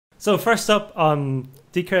So first up on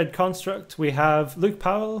Decred Construct, we have Luke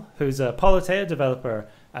Powell, who's a Politeia developer,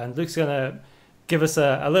 and Luke's going to give us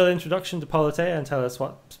a little introduction to Politeia and tell us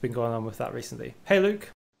what's been going on with that recently. Hey,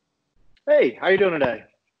 Luke. Hey, how you doing today?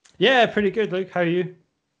 Yeah, pretty good, Luke. How are you?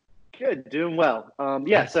 Good, doing well.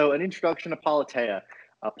 So an introduction to Politeia.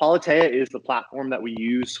 Politeia is the platform that we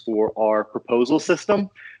use for our proposal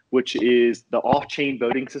system, which is the off-chain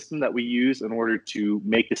voting system that we use in order to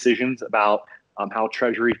make decisions about how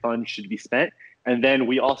treasury funds should be spent. And then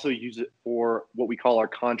we also use it for what we call our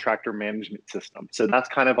contractor management system. So that's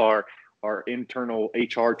kind of our internal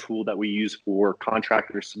HR tool that we use for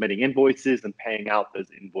contractors submitting invoices and paying out those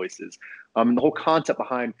invoices. And the whole concept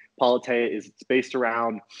behind Politeia is it's based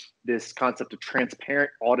around this concept of transparent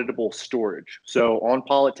auditable storage. So on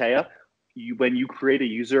Politeia, when you create a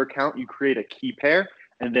user account, you create a key pair,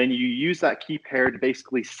 and then you use that key pair to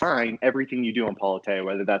basically sign everything you do on Politeia,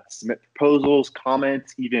 whether that's submit proposals,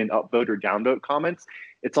 comments, even upvote or downvote comments.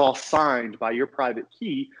 It's all signed by your private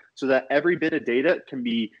key so that every bit of data can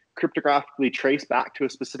be cryptographically traced back to a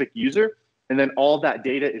specific user. And then all that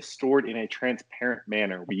data is stored in a transparent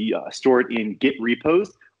manner. We store it in Git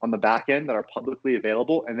repos on the back end that are publicly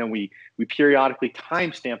available. And then we periodically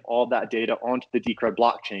timestamp all that data onto the Decred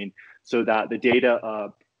blockchain so that the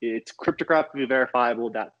data, it's cryptographically verifiable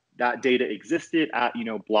that that data existed at,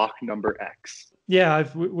 block number X.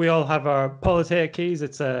 Yeah, we all have our Politeia keys.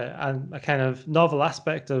 It's a kind of novel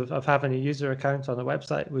aspect of having a user account on a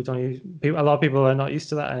website. We don't use, a lot of people are not used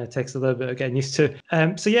to that, and it takes a little bit of getting used to.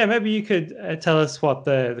 So yeah, maybe you could tell us what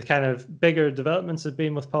the kind of bigger developments have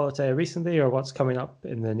been with Politeia recently, or what's coming up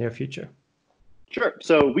in the near future. Sure.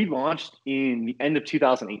 So we launched in the end of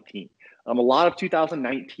 2018. A lot of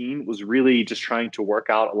 2019 was really just trying to work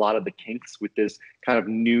out a lot of the kinks with this kind of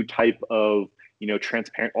new type of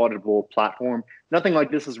transparent auditable platform. Nothing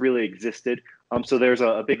like this has really existed. So there's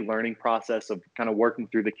a big learning process of kind of working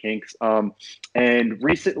through the kinks. And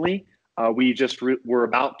recently, we're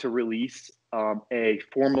about to release a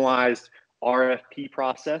formalized RFP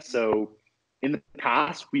process. So in the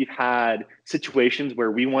past, we've had situations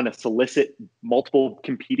where we want to solicit multiple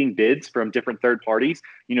competing bids from different third parties.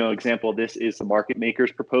 Example of this is the market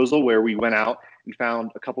makers proposal, where we went out and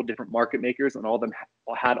found a couple different market makers, and all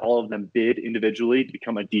of them bid individually to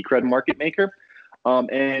become a Decred market maker.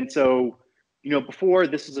 And so, before,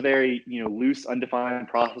 this was a very loose, undefined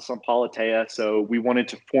process on Politeia. So we wanted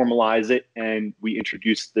to formalize it, and we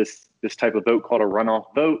introduced this type of vote called a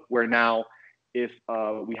runoff vote, where now, if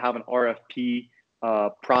we have an RFP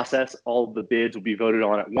process, all of the bids will be voted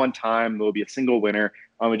on at one time. There will be a single winner.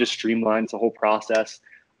 It just streamlines the whole process.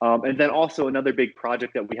 And then also another big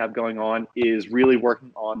project that we have going on is really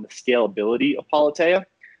working on the scalability of Politeia.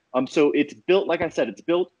 So it's built, like I said, it's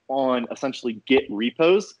built on essentially Git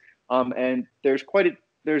repos. And there's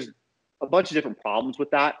a bunch of different problems with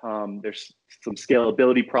that. There's some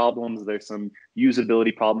scalability problems. There's some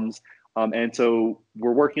usability problems. And so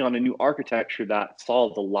we're working on a new architecture that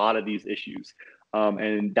solves a lot of these issues.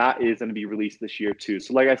 And that is going to be released this year too.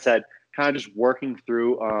 So like I said, kind of just working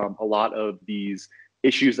through a lot of these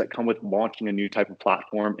issues that come with launching a new type of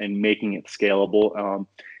platform and making it scalable.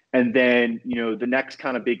 And then, the next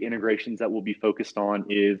kind of big integrations that we'll be focused on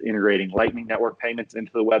is integrating Lightning Network payments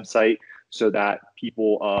into the website so that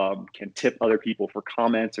people can tip other people for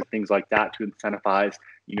comments or things like that to incentivize,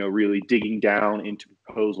 really digging down into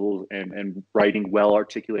proposals and writing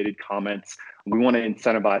well-articulated comments. We want to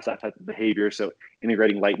incentivize that type of behavior. So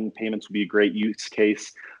integrating Lightning payments will be a great use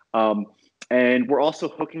case. And we're also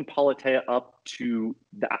hooking Politeia up to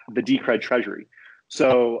the Decred treasury.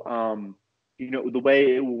 So, the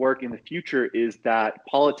way it will work in the future is that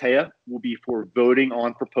Politeia will be for voting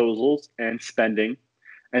on proposals and spending.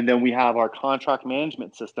 And then we have our contract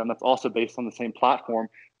management system that's also based on the same platform,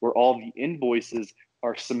 where all the invoices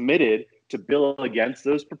are submitted to bill against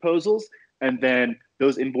those proposals. And then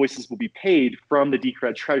those invoices will be paid from the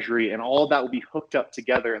Decred treasury, and all of that will be hooked up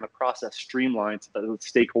together and the process streamlined so that the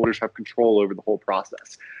stakeholders have control over the whole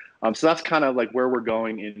process. So that's kind of like where we're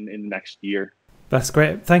going in the next year. That's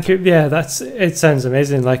great. Thank you. Yeah, it sounds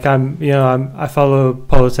amazing. Like I follow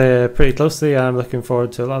Politeia pretty closely, and I'm looking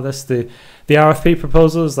forward to a lot of this. The RFP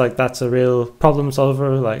proposals, like that's a real problem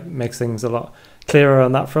solver, like makes things a lot clearer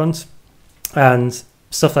on that front. And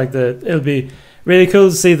stuff like it'll be really cool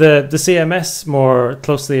to see the CMS more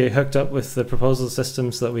closely hooked up with the proposal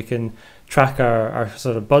system so that we can track our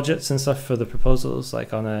sort of budgets and stuff for the proposals,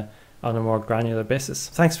 like on a more granular basis.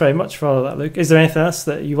 Thanks very much for all of that, Luke. Is there anything else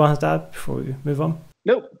that you wanted to add before we move on?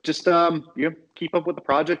 Nope, just keep up with the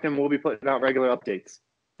project, and we'll be putting out regular updates.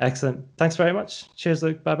 Excellent. Thanks very much. Cheers,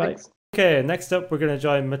 Luke. Bye-bye. Thanks. Okay, next up we're going to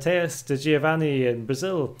join Matheus Degiovani in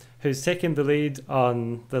Brazil, who's taking the lead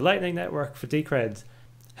on the Lightning Network for Decred.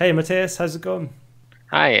 Hey Matheus, how's it going?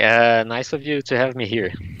 Hi, nice of you to have me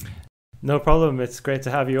here. No problem, it's great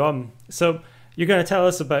to have you on. So you're going to tell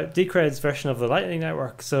us about Decred's version of the Lightning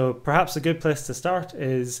Network, so perhaps a good place to start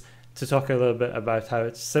is to talk a little bit about how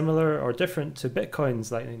it's similar or different to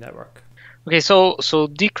Bitcoin's Lightning Network. Okay, so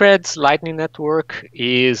Decred's Lightning Network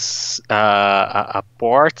is a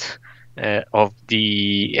port of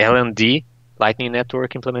the LND Lightning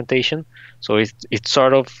Network implementation. So it's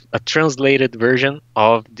sort of a translated version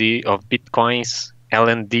of Bitcoin's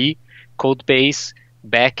LND code base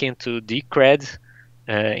back into Decred,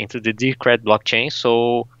 into the Decred blockchain.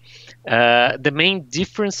 So the main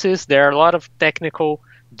differences, there are a lot of technical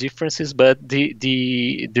differences, but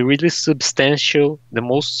the really substantial, the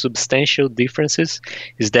most substantial differences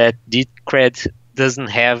is that Decred doesn't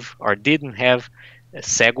have or didn't have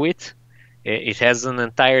SegWit. It has an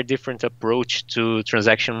entire different approach to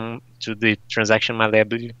the transaction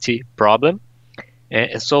malleability problem.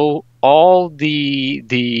 So all the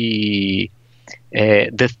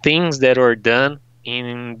things that are done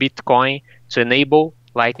in Bitcoin to enable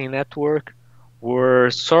Lightning Network were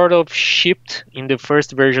sort of shipped in the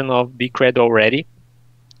first version of Decred already.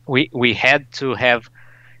 We had to have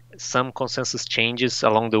some consensus changes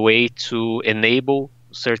along the way to enable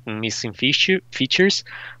certain missing features,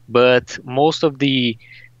 but most of the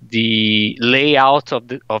layout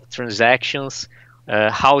of transactions,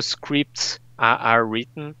 how scripts are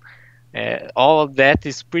written, all of that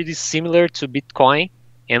is pretty similar to Bitcoin,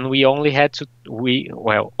 and we only had to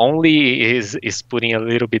only is putting a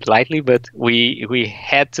little bit lightly, but we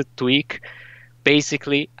had to tweak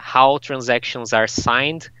basically how transactions are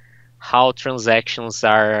signed, how transactions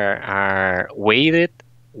are weighed,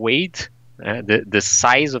 the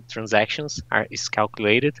size of transactions is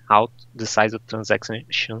calculated, how the size of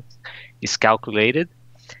transactions is calculated,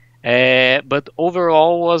 but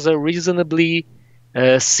overall was a reasonably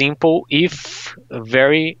simple, if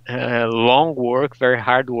very long work, very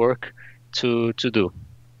hard work to do.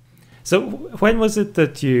 So when was it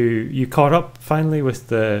that you caught up finally with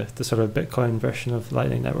the sort of Bitcoin version of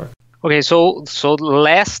Lightning Network? Okay, so the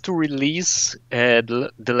last release, the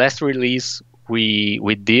last release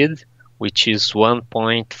we did, which is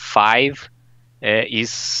 1.5,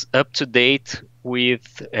 is up to date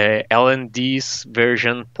with LND's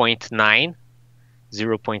version 0.9.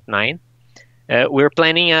 We're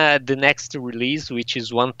planning the next release, which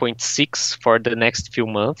is 1.6 for the next few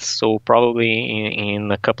months. So probably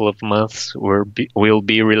in a couple of months, we'll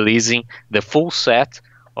be releasing the full set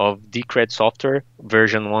of Decred software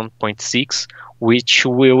version 1.6, which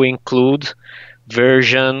will include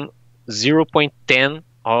version 0.10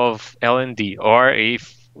 of LND, or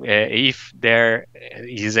if there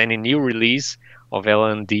is any new release of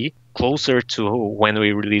LND closer to when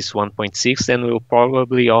we release 1.6, then we'll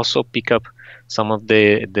probably also pick up some of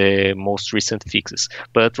the most recent fixes.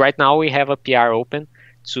 But right now we have a PR open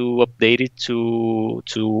to update it to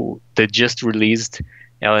the just released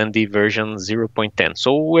LND version 0.10.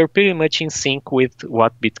 So we're pretty much in sync with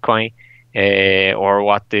what Bitcoin or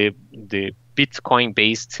what the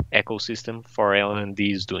Bitcoin-based ecosystem for LND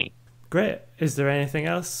is doing. Great. Is there anything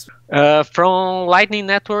else? From Lightning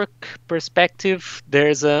Network perspective,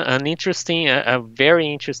 there's a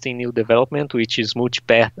very interesting new development, which is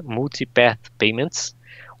multipath payments,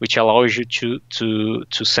 which allows you to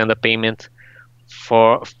send a payment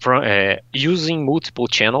from using multiple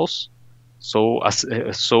channels.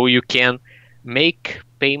 So you can make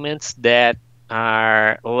payments that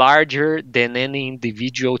are larger than any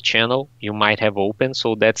individual channel you might have open.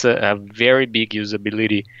 So that's a very big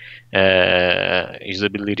usability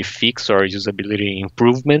fix or usability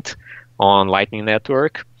improvement on Lightning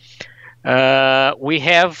Network. We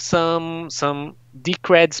have some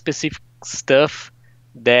Decred specific stuff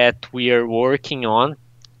that we are working on.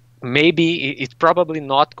 Maybe it's probably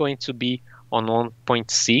not going to be on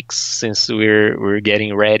 1.6 since we're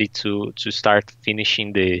getting ready to start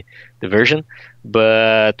finishing the version,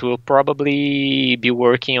 but we'll probably be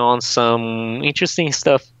working on some interesting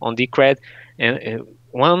stuff on Decred. And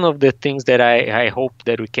one of the things that I hope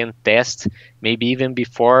that we can test, maybe even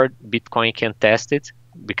before Bitcoin can test it,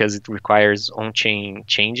 because it requires on-chain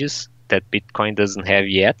changes that Bitcoin doesn't have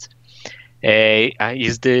yet,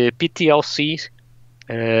 is the PTLC.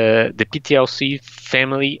 The PTLC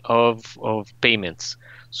family of payments.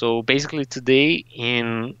 So basically today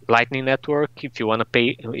in Lightning Network, if you want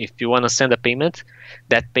to send a payment,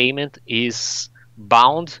 that payment is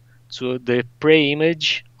bound to the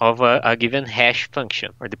pre-image of a given hash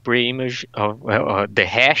function, or the pre-image of the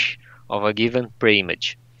hash of a given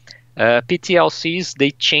pre-image. PTLCs,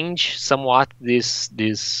 they change somewhat this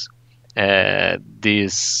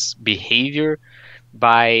behavior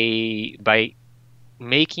by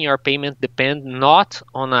making our payment depend not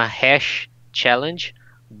on a hash challenge,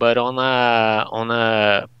 but on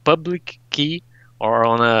a public key or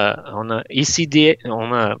on a ECD,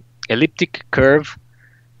 on a elliptic curve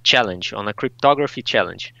challenge, on a cryptography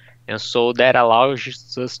challenge. And so that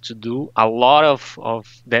allows us to do a lot of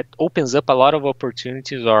that, opens up a lot of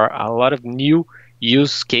opportunities or a lot of new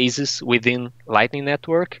use cases within Lightning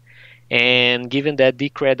Network. And given that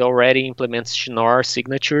Decred already implements Schnorr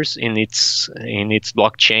signatures in its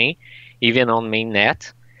blockchain, even on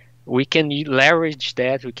mainnet, we can leverage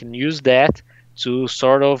that, we can use that to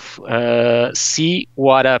sort of see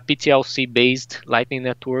what a PTLC-based Lightning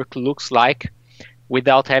Network looks like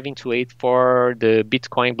without having to wait for the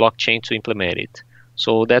Bitcoin blockchain to implement it.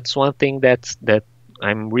 So that's one thing that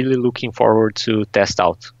I'm really looking forward to test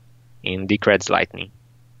out in Decred's Lightning.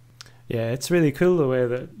 Yeah, it's really cool the way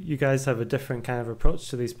that you guys have a different kind of approach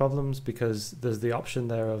to these problems, because there's the option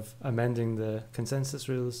there of amending the consensus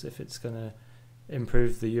rules if it's going to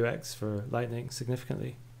improve the UX for Lightning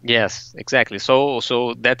significantly. Yes, exactly. So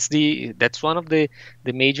that's one of the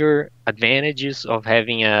major advantages of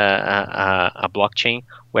having a blockchain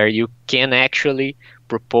where you can actually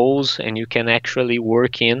propose and you can actually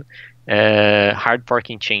work in hard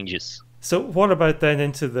forking changes. So what about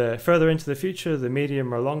then further into the future, the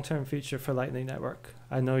medium or long-term future for Lightning Network?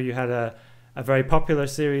 I know you had a very popular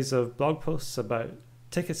series of blog posts about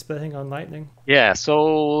ticket splitting on Lightning. Yeah,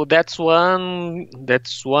 so that's one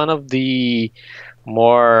of the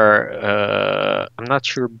more I'm not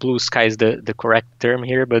sure blue sky is the correct term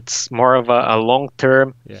here, but it's more of a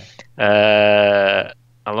long-term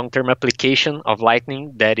application of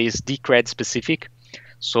Lightning that is Decred specific.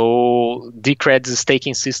 So Decred's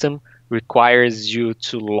staking system requires you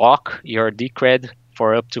to lock your Decred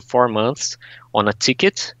for up to 4 months on a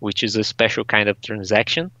ticket, which is a special kind of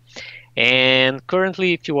transaction. And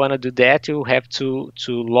currently, if you want to do that, you have to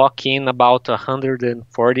lock in about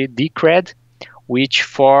 140 Decred, which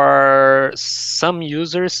for some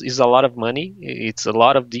users is a lot of money. It's a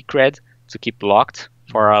lot of Decred to keep locked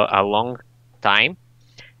for a long time.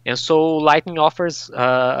 And so Lightning offers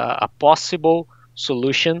a possible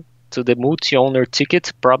solution to the multi-owner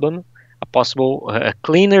ticket problem, a possible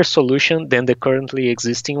cleaner solution than the currently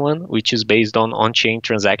existing one, which is based on on-chain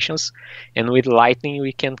transactions. And with Lightning,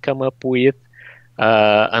 we can come up with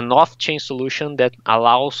an off-chain solution that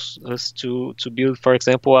allows us to build, for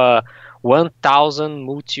example, a 1,000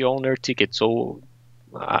 multi-owner ticket. So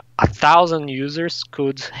 1,000 users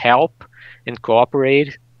could help and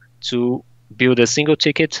cooperate to build a single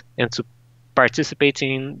ticket and to participate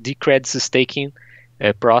in Decred's staking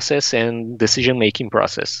process and decision-making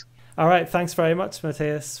process. All right, thanks very much,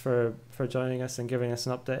 Matheus, for joining us and giving us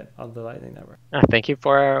an update on the Lightning Network. Thank you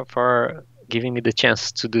for giving me the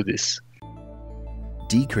chance to do this.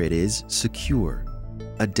 Decred is secure,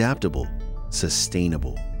 adaptable,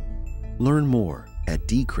 sustainable. Learn more at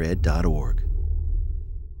decred.org.